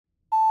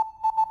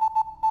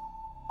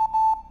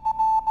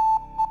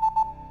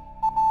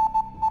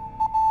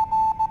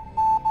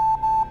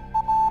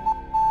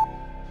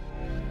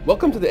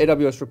Welcome to the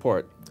AWS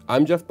Report.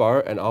 I'm Jeff Barr,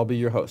 and I'll be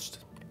your host.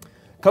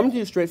 Coming to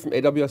you straight from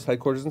AWS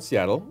headquarters in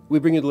Seattle, we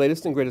bring you the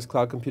latest and greatest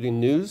cloud computing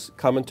news,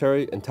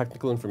 commentary, and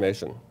technical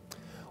information.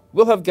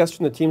 We'll have guests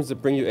from the teams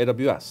that bring you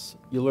AWS.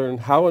 You'll learn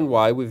how and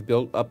why we've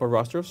built up a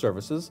roster of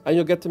services, and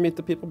you'll get to meet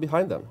the people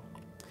behind them.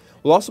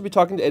 We'll also be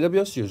talking to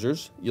AWS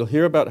users. You'll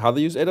hear about how they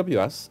use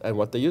AWS and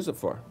what they use it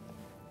for.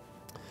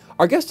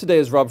 Our guest today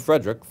is Rob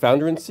Frederick,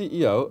 founder and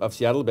CEO of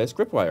Seattle-based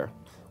Gripwire.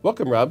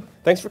 Welcome, Rob.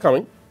 Thanks for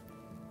coming.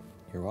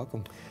 You're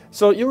welcome.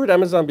 So you were at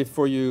Amazon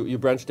before you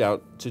branched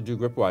out to do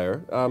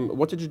Gripwire.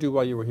 What did you do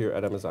while you were here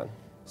at Amazon?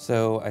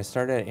 So I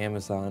started at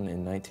Amazon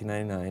in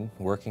 1999,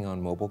 working on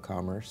mobile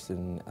commerce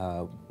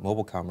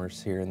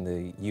here in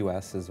the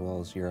US as well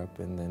as Europe,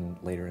 and then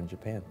later in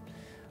Japan.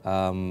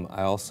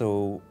 I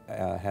also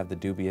have the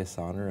dubious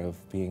honor of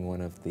being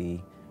one of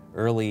the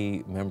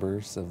early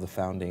members of the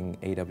founding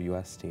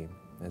AWS team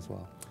as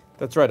well.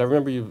 That's right. I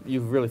remember you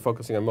really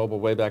focusing on mobile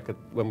way back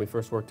when we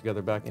first worked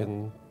together back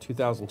in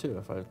 2002,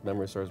 if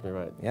memory serves me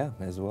right. Yeah,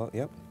 as well,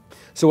 yep.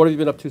 So what have you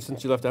been up to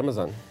since you left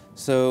Amazon?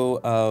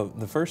 So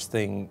the first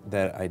thing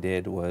that I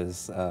did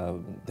was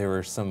there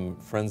were some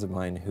friends of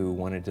mine who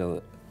wanted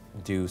to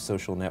do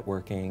social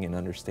networking and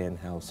understand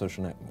how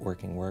social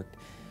networking worked.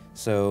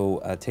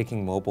 So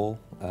taking mobile,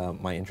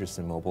 my interest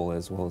in mobile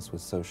as well as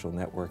with social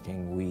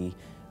networking, we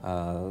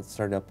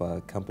started up a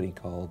company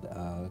called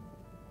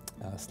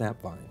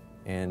Snapvine.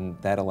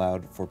 And that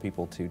allowed for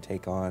people to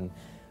take on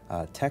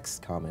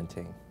text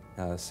commenting.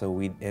 So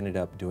we ended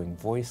up doing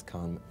voice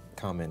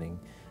commenting,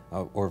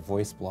 or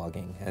voice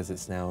blogging as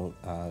it's now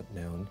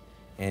known.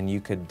 And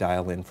you could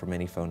dial in from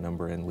any phone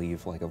number and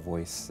leave like a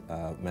voice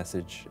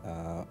message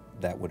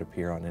that would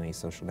appear on any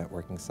social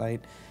networking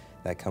site.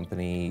 That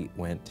company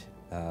went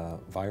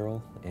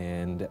viral,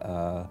 and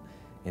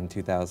in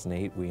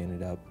 2008 we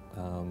ended up,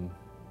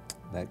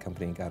 that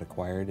company got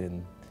acquired,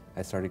 and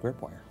I started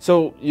Gripwire.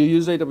 So you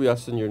use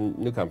AWS in your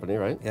new company,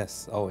 right?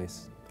 Yes,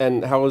 always.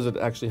 And how has it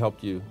actually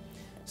helped you?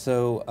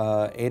 So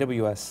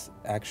AWS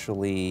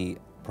actually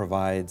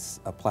provides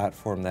a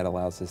platform that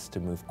allows us to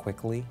move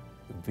quickly,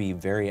 be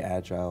very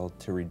agile,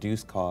 to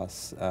reduce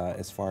costs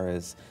as far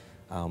as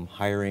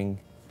hiring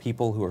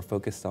people who are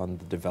focused on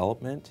the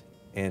development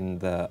and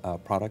the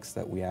products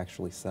that we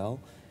actually sell,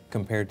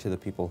 compared to the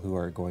people who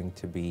are going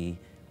to be,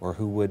 or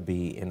who would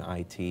be in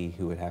IT,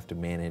 who would have to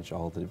manage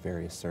all the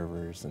various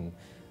servers and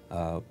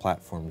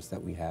platforms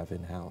that we have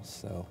in-house.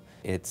 So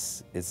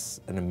it's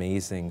an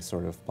amazing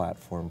sort of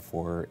platform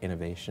for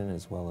innovation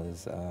as well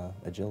as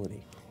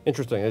agility.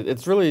 Interesting.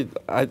 It's really,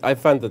 I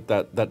find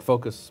that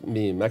focus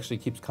meme actually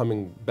keeps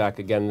coming back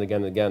again and again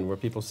and again, where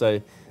people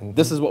say,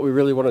 this is what we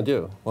really want to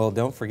do. Well,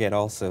 don't forget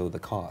also the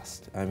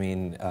cost. I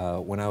mean,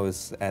 when I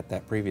was at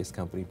that previous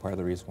company, part of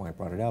the reason why I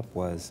brought it up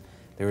was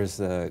there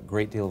was a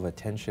great deal of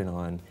attention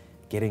on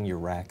getting your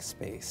rack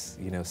space,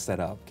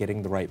 set up,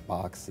 getting the right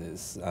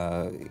boxes,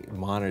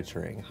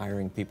 monitoring,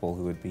 hiring people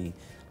who would be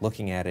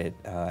looking at it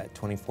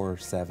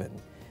 24/7.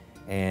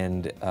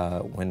 And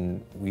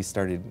when we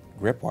started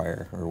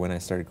Gripwire, or when I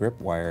started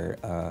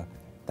Gripwire,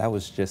 that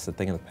was just a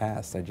thing of the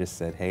past. I just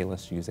said, hey,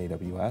 let's use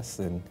AWS,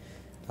 and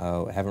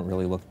haven't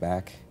really looked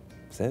back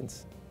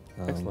since.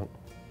 Excellent.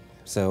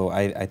 So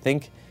I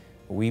think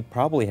we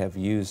probably have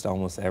used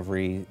almost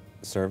every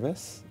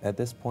service at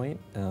this point.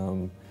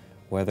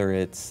 Whether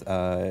it's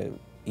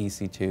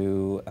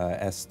EC2,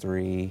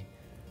 S3,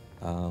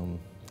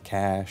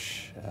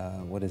 Cache,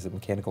 what is it,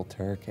 Mechanical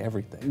Turk,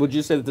 everything. Would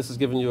you say that this has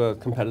given you a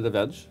competitive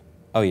edge?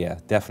 Oh yeah,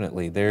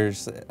 definitely. There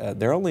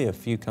are only a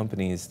few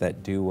companies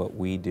that do what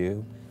we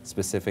do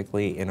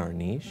specifically in our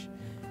niche,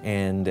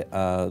 and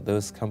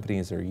those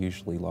companies are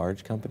usually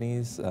large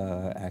companies,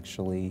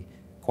 actually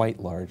quite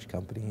large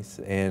companies.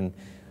 And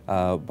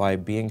by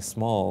being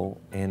small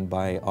and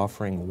by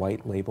offering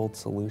white-labeled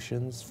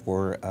solutions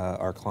for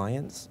our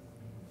clients,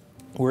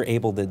 we're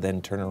able to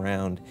then turn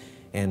around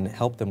and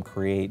help them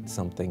create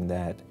something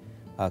that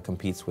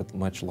competes with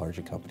much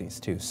larger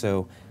companies too.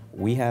 So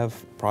we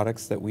have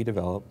products that we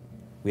develop,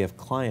 we have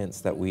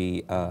clients that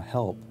we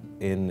help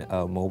in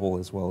mobile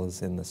as well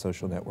as in the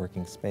social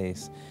networking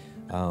space,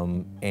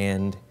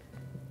 and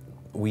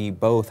we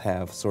both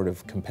have sort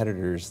of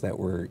competitors that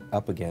we're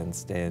up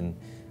against, and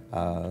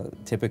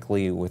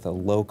typically with a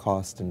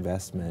low-cost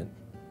investment,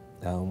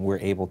 we're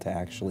able to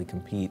actually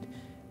compete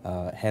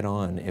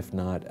head-on, if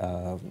not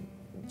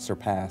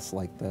surpass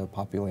like the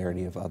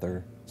popularity of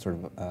other sort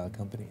of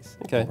companies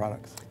and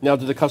products. Now,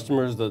 do the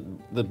customers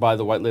that buy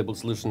the white-labeled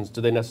solutions,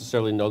 do they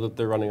necessarily know that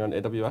they're running on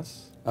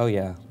AWS? Oh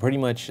yeah, pretty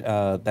much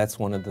that's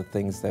one of the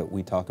things that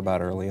we talk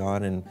about early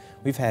on, and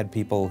we've had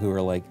people who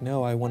are like,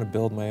 no, I want to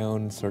build my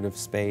own sort of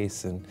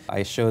space, and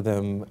I show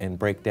them and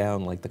break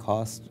down like the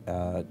cost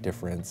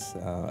difference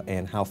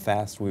and how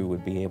fast we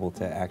would be able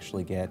to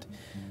actually get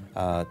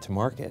to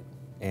market.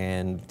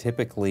 And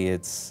typically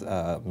it's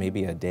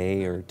maybe a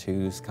day or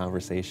two's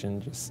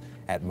conversation, just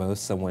at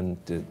most someone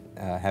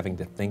having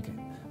to think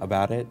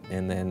about it,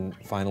 and then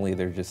finally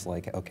they're just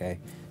like, okay,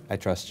 I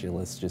trust you,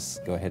 let's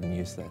just go ahead and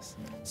use this.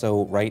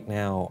 So right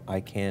now I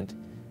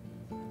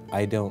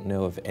don't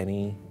know of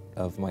any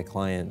of my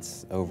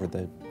clients over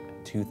the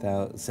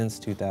since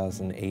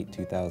 2008,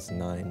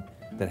 2009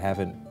 that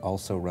haven't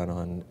also run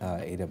on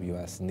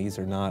AWS, and these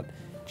are not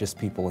just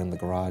people in the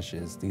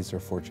garages. These are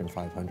Fortune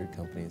 500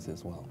 companies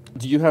as well.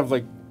 Do you have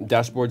like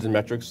dashboards and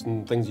metrics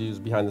and things you use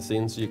behind the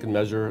scenes so you can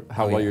measure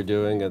how well you're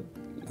doing at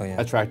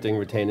attracting,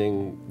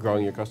 retaining,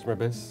 growing your customer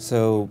base?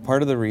 So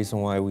part of the reason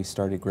why we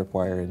started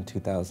Gripwire in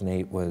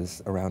 2008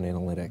 was around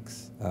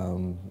analytics.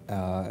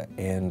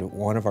 And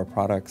one of our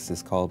products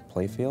is called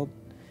Playfield.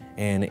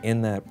 And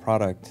in that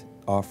product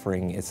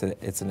offering, it's an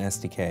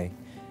SDK.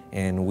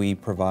 And we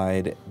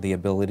provide the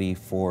ability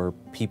for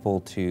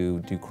people to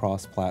do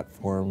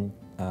cross-platform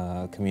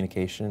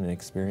communication and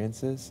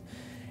experiences.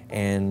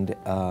 And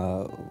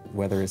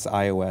whether it's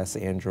iOS,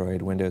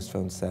 Android, Windows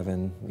Phone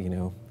 7,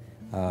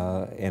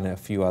 and a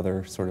few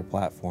other sort of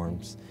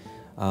platforms.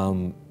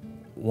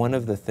 One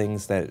of the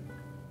things that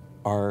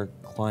our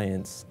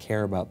clients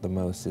care about the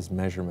most is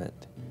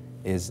measurement,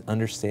 is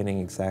understanding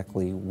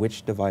exactly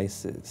which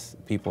devices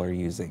people are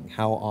using,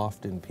 how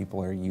often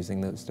people are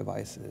using those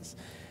devices,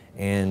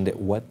 and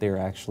what they're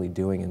actually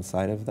doing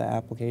inside of the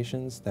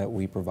applications that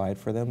we provide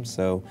for them.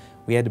 So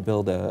we had to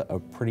build a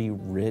pretty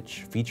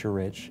rich,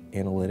 feature-rich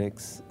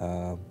analytics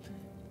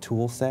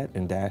tool set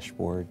and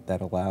dashboard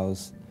that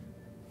allows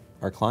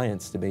our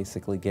clients to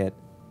basically get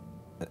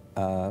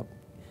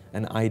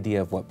an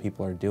idea of what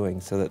people are doing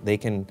so that they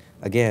can,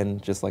 again,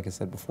 just like I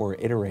said before,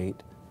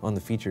 iterate on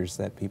the features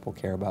that people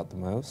care about the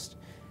most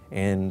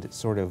and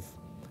sort of,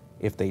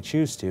 if they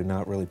choose to,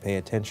 not really pay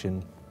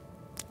attention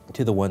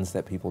to the ones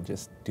that people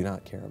just do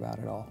not care about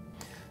at all.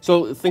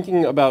 So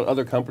thinking about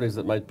other companies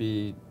that might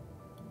be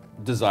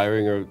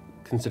desiring or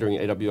considering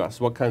AWS,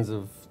 what kinds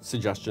of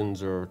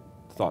suggestions or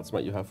thoughts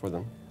might you have for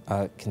them?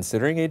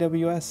 Considering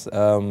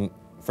AWS,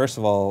 first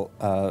of all,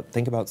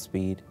 think about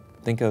speed.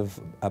 Think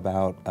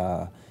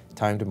about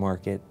time to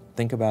market.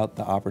 Think about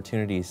the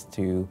opportunities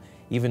to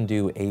even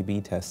do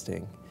A/B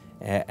testing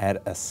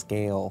at a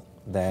scale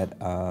that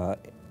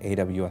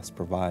AWS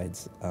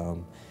provides.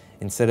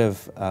 Instead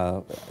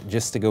of,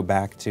 just to go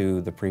back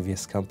to the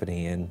previous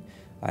company, and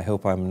I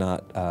hope I'm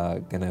not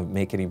going to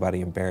make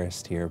anybody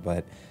embarrassed here,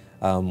 but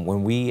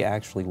when we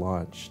actually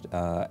launched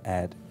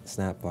at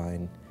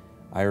Snapvine,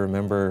 I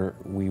remember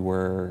we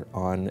were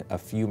on a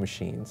few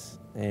machines,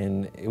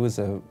 and it was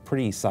a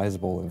pretty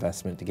sizable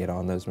investment to get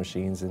on those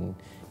machines and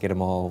get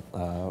them all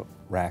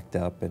racked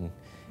up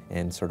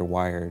and sort of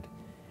wired.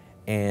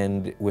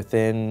 And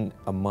within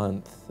a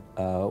month,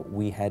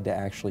 we had to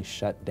actually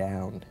shut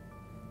down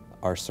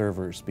our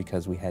servers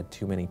because we had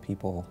too many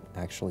people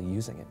actually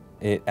using it.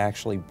 It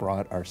actually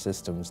brought our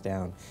systems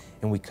down,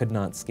 and we could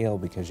not scale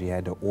because you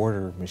had to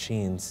order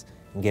machines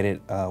and get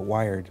it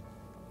wired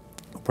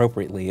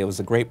appropriately. It was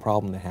a great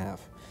problem to have.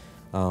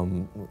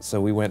 So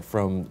we went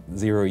from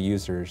 0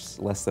 users,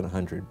 less than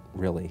 100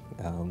 really,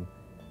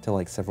 to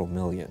like several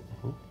million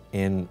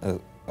in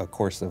a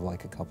course of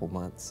like a couple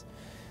months.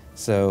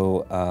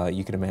 So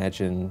you can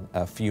imagine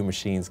a few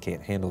machines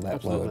can't handle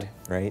that load,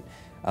 right?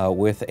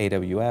 With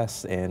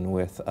AWS and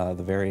with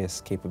the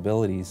various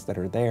capabilities that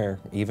are there,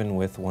 even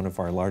with one of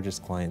our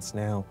largest clients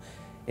now,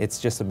 it's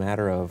just a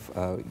matter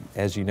of,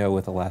 as you know,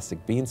 with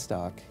Elastic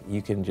Beanstalk,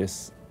 you can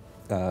just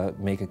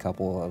make a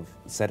couple of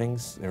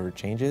settings or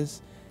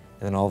changes,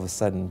 and then all of a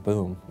sudden,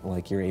 boom,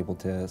 like you're able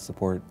to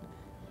support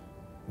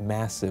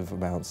massive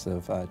amounts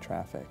of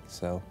traffic.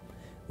 So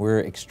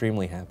we're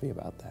extremely happy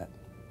about that.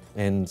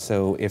 And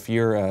so if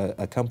you're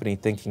a company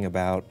thinking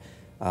about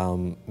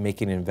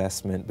making an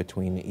investment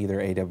between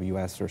either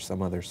AWS or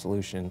some other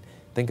solution,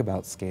 think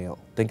about scale.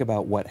 Think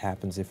about what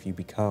happens if you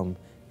become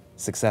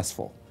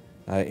successful.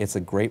 It's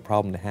a great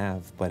problem to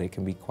have, but it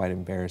can be quite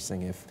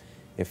embarrassing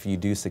if you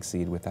do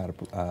succeed without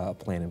a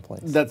plan in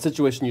place. That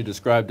situation you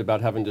described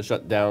about having to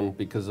shut down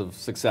because of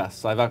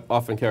success, I've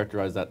often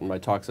characterized that in my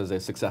talks as a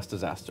success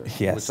disaster.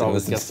 Yes, which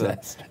always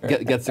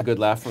gets a good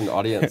laugh from the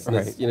audience. And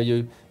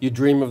Right. You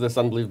dream of this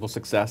unbelievable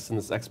success and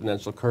this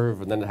exponential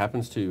curve, and then it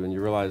happens to you, and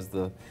you realize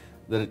that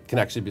it can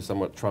actually be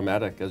somewhat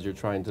traumatic as you're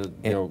trying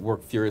to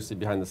work furiously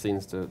behind the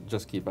scenes to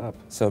just keep up.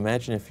 So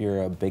imagine if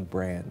you're a big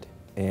brand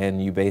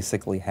and you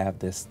basically have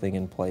this thing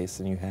in place,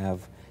 and you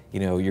have,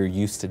 you're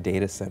used to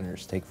data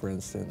centers, take for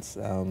instance,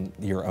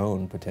 your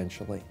own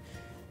potentially.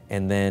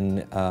 And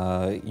then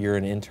you're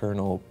an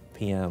internal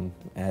PM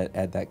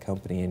at that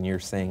company, and you're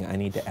saying, I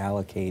need to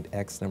allocate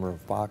X number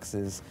of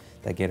boxes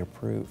that get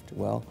approved.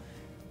 Well,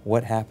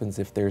 what happens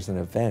if there's an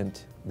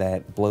event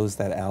that blows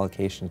that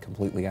allocation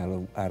completely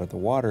out of the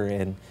water,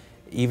 and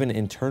even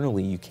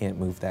internally you can't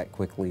move that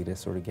quickly to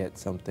sort of get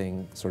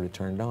something sort of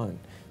turned on?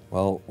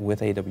 Well,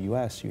 with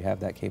AWS, you have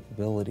that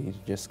capability to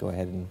just go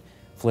ahead and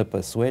flip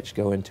a switch,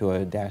 go into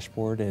a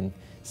dashboard and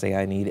say,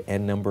 I need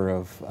N number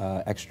of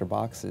extra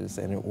boxes,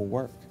 and it will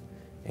work.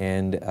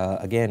 And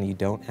again, you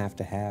don't have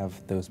to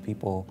have those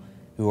people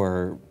who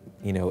are,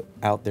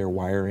 out there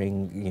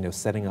wiring,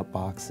 setting up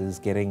boxes,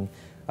 getting,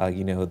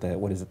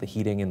 the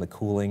heating and the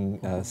cooling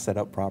set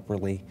up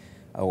properly,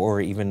 or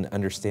even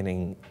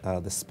understanding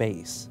the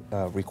space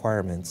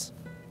requirements.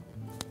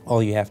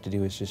 All you have to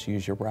do is just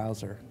use your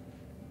browser.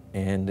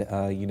 and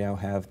you now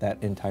have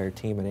that entire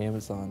team at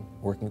Amazon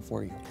working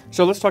for you.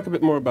 So let's talk a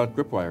bit more about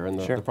Gripwire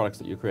and Sure. the products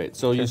that you create.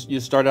 So Sure. you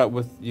start out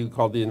with, you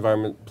called the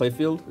environment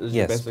Playfield? Is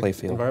your Yes, basic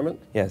Playfield. environment?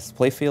 Yes,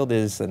 Playfield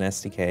is an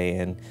SDK,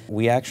 and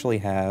we actually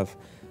have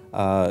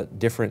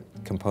different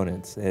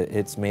components.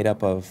 It's made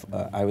up of,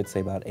 I would say,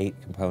 about 8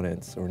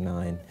 components or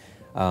 9.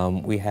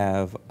 We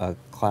have a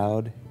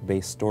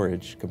cloud-based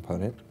storage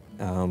component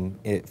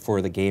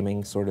for the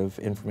gaming sort of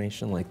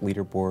information, like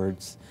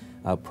leaderboards,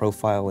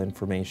 profile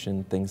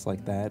information, things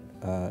like that,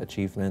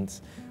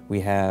 achievements. We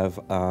have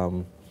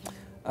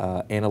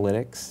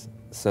analytics,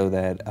 so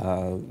that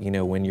you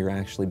know, when you're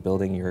actually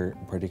building your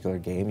particular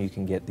game, you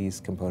can get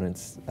these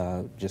components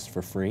just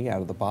for free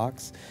out of the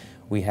box.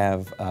 We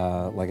have,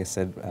 like I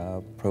said,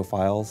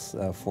 profiles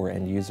for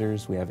end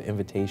users. We have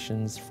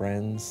invitations,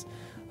 friends.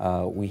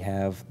 We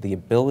have the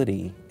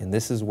ability, and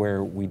this is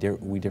where we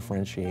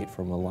differentiate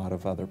from a lot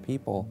of other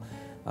people.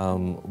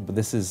 But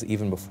this is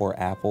even before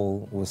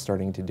Apple was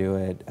starting to do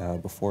it,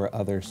 before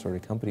other sort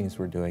of companies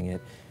were doing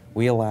it.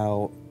 We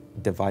allow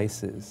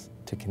devices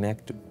to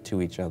connect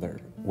to each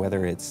other,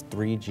 whether it's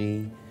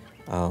 3G,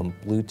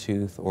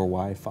 Bluetooth, or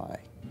Wi-Fi,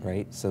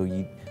 right?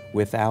 So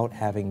without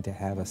having to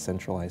have a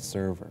centralized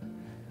server.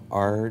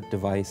 Our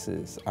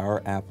devices,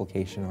 our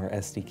application, our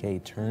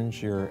SDK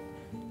turns your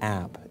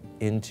app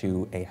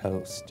into a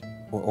host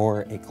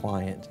or a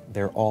client.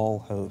 They're all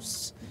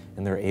hosts,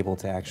 and they're able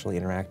to actually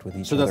interact with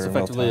each other. So that's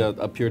effectively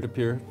a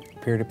peer-to-peer?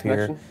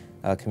 Peer-to-peer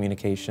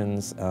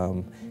communications.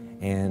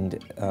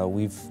 And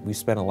we've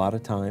spent a lot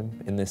of time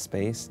in this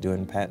space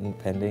doing patent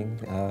pending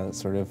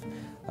sort of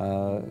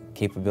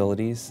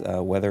capabilities,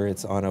 whether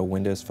it's on a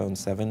Windows Phone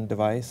 7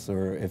 device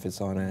or if it's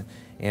on an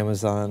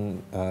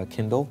Amazon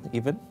Kindle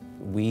even.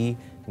 We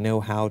know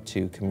how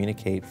to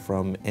communicate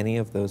from any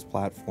of those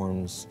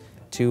platforms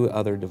to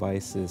other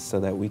devices so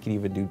that we can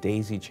even do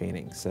daisy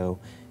chaining. So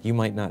you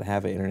might not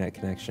have an internet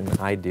connection,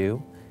 I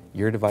do.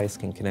 Your device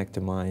can connect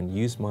to mine,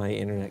 use my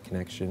internet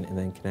connection, and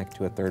then connect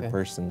to a third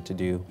person to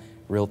do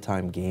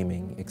real-time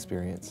gaming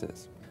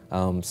experiences.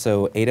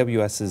 So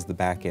AWS is the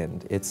back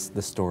end. It's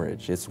the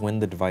storage. It's when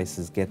the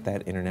devices get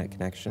that internet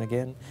connection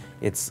again.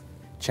 It's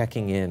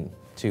checking in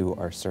to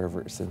our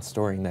servers and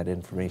storing that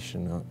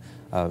information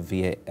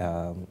via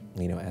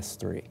you know,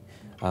 S3.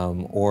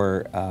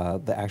 Or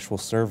the actual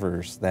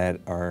servers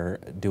that are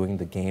doing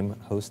the game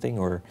hosting,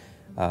 or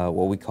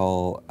what we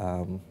call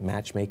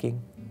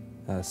matchmaking.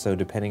 So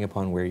depending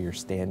upon where you're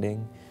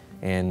standing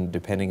and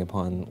depending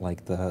upon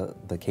like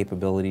the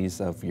capabilities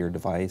of your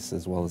device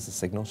as well as the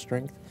signal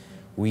strength,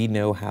 we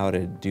know how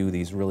to do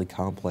these really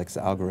complex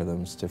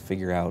algorithms to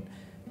figure out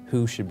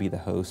who should be the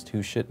host,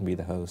 who shouldn't be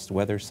the host,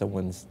 whether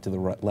someone's to the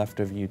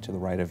left of you, to the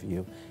right of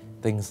you,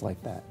 things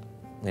like that.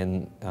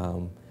 And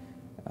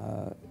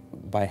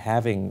by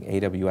having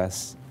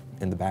AWS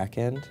in the back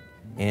end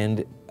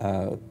and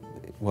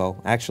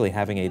well, actually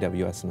having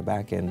AWS in the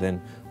back end,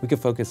 then we can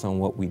focus on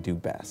what we do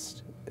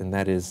best, and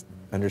that is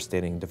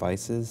understanding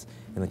devices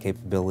and the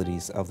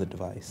capabilities of the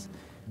device.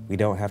 We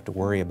don't have to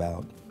worry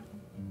about,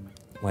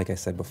 like I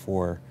said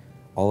before,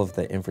 all of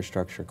the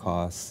infrastructure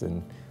costs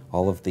and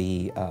all of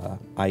the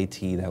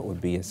IT that would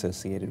be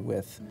associated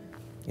with,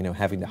 you know,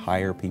 having to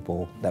hire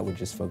people that would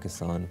just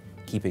focus on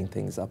keeping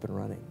things up and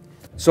running.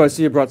 So I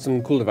see you brought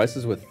some cool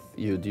devices with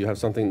you. Do you have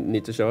something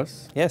neat to show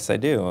us? Yes, I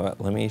do.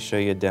 Let me show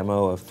you a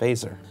demo of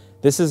Phaser.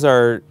 This is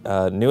our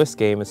newest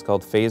game. It's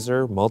called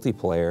Phaser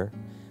Multiplayer.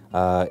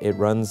 It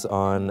runs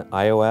on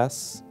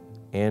iOS,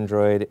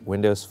 Android,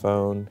 Windows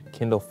Phone,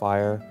 Kindle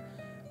Fire,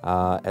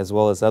 as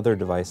well as other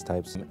device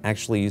types. It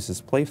actually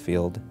uses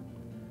Playfield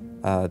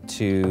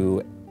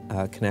to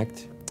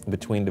connect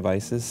between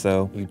devices.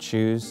 So you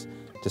choose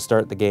to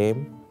start the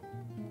game.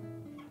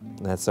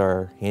 That's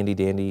our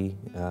handy-dandy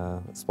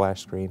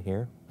splash screen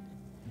here.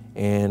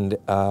 And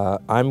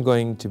I'm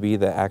going to be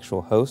the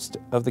actual host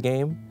of the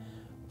game,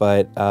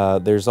 but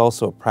there's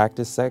also a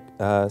practice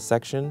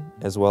section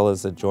as well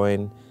as a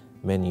join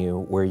menu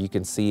where you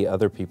can see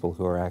other people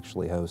who are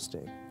actually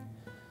hosting.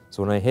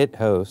 So when I hit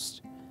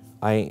host,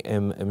 I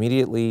am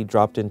immediately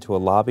dropped into a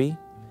lobby,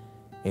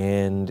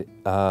 and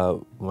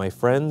my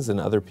friends and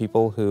other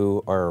people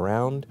who are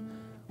around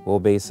will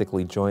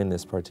basically join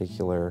this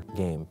particular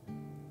game.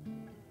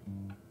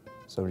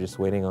 So I'm just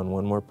waiting on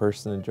one more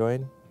person to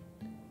join.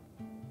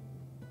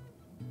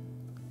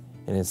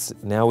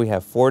 And now we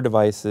have 4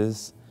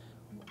 devices,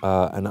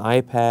 an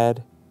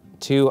iPad,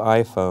 2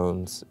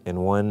 iPhones, and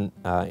 1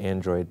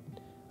 Android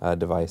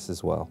device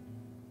as well.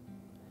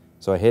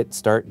 So I hit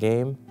start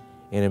game,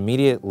 and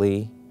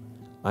immediately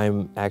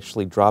I'm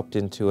actually dropped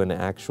into an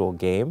actual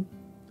game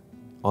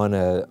on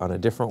a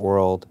different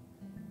world.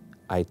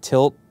 I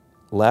tilt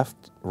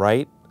left,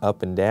 right,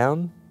 up, and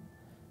down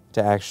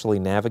to actually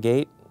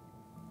navigate.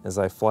 As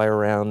I fly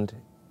around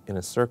in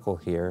a circle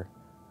here,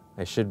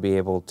 I should be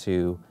able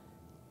to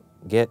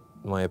get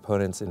my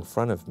opponents in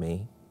front of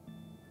me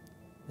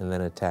and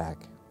then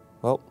attack.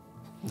 Well,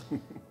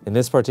 in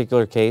this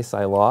particular case,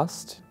 I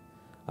lost.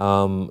 We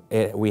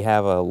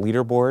have a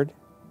leaderboard.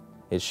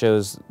 It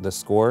shows the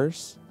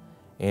scores,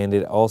 and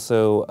it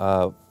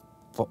also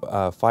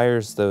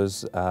fires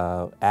those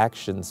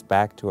actions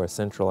back to our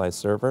centralized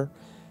server,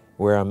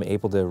 where I'm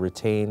able to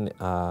retain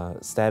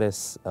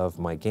status of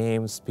my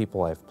games,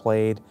 people I've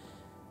played,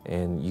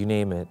 and you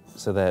name it,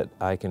 so that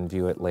I can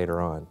view it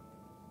later on.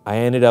 I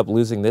ended up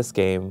losing this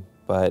game,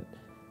 but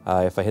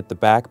if I hit the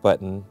back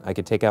button, I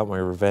could take out my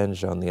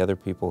revenge on the other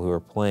people who are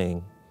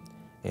playing,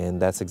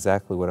 and that's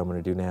exactly what I'm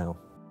going to do now.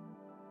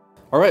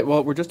 All right,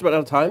 well, we're just about out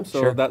of time,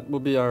 so Sure. that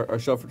will be our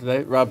show for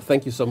today. Rob,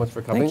 thank you so much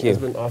for coming. Thank you. It's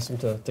been awesome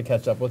to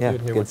catch up with you and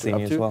hear good what seeing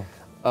you're you up as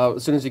to. well.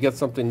 As soon as you get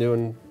something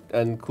new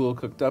and cool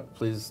cooked up,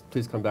 please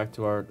come back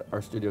to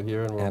our studio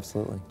here and we'll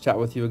Absolutely. chat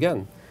with you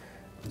again.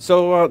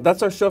 So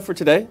that's our show for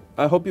today.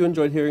 I hope you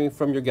enjoyed hearing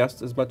from your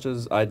guests as much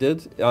as I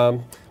did.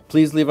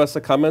 Please leave us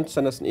a comment,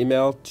 send us an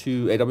email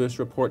to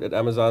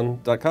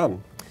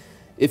awsreport@amazon.com.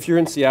 If you're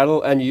in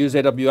Seattle and you use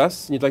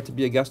AWS and you'd like to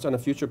be a guest on a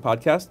future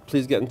podcast,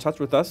 please get in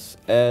touch with us.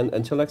 And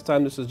until next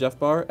time, this is Jeff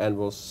Barr, and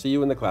we'll see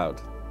you in the cloud.